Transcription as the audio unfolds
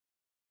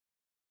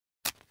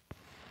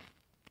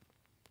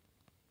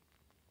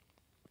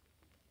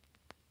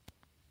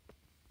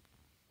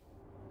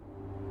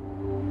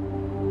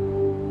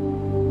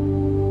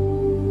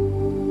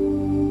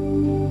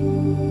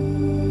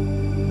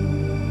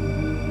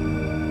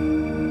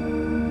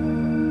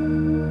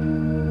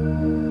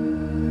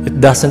It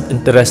doesn't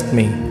interest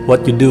me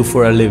what you do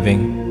for a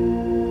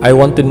living. I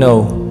want to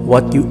know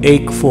what you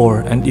ache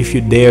for and if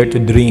you dare to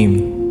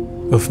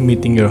dream of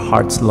meeting your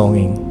heart's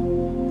longing.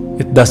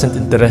 It doesn't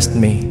interest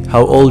me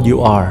how old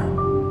you are.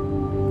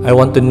 I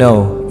want to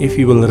know if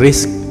you will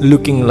risk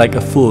looking like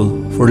a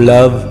fool for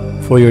love,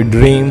 for your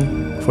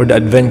dream, for the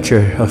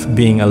adventure of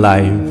being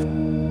alive.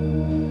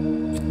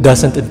 It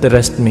doesn't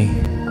interest me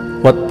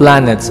what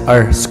planets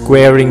are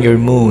squaring your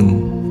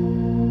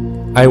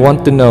moon. I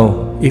want to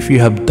know if you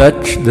have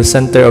touched the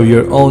center of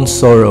your own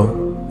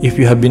sorrow, if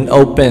you have been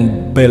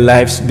opened by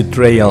life's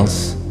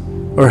betrayals,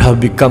 or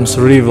have become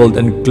shriveled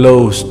and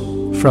closed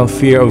from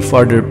fear of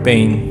further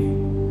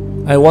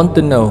pain. I want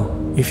to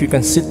know if you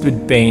can sit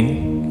with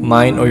pain,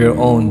 mine or your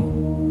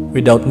own,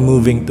 without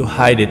moving to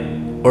hide it,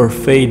 or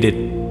fade it,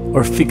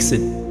 or fix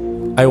it.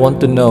 I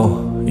want to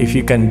know if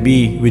you can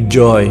be with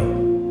joy,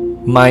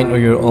 mine or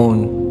your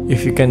own,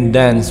 if you can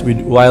dance with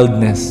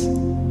wildness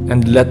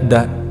and let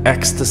the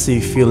ecstasy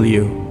fill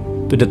you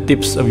to the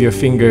tips of your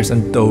fingers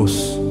and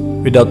toes,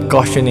 without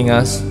cautioning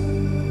us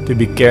to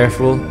be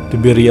careful, to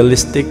be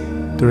realistic,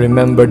 to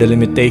remember the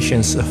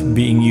limitations of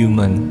being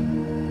human.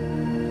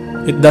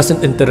 It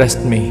doesn't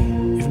interest me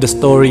if the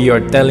story you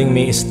are telling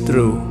me is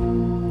true.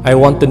 I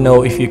want to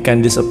know if you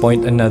can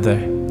disappoint another,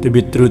 to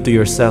be true to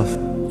yourself,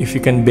 if you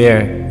can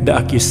bear the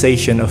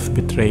accusation of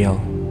betrayal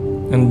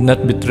and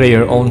not betray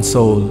your own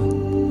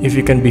soul, if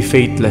you can be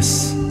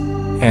faithless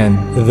and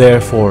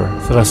therefore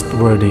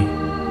trustworthy.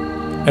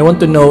 I want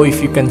to know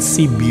if you can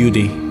see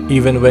beauty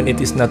even when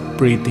it is not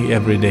pretty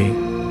every day,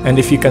 and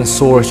if you can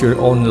source your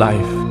own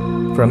life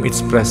from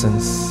its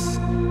presence.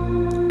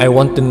 I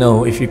want to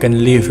know if you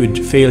can live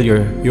with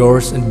failure,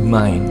 yours and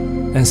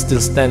mine, and still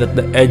stand at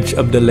the edge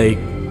of the lake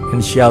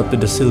and shout to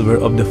the silver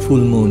of the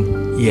full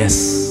moon,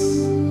 yes.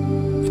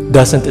 It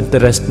doesn't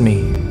interest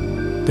me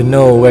to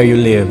know where you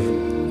live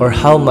or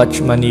how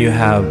much money you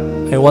have.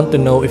 I want to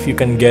know if you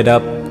can get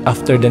up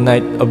after the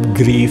night of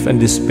grief and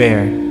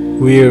despair,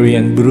 weary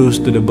and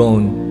bruised to the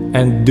bone,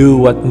 and do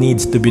what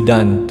needs to be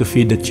done to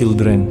feed the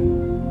children.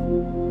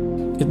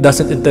 It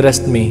doesn't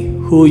interest me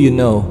who you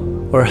know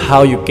or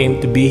how you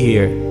came to be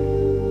here.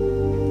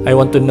 I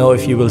want to know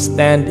if you will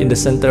stand in the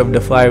center of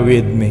the fire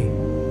with me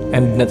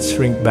and not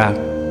shrink back.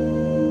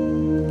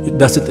 It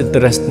doesn't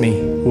interest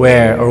me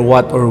where or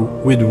what or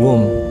with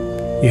whom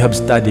you have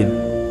studied.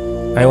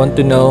 I want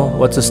to know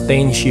what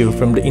sustains you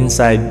from the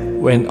inside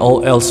when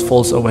all else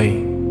falls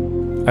away.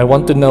 I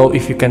want to know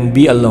if you can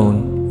be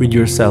alone with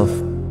yourself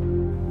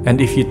and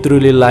if you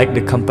truly like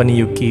the company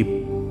you keep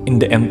in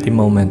the empty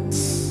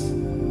moments.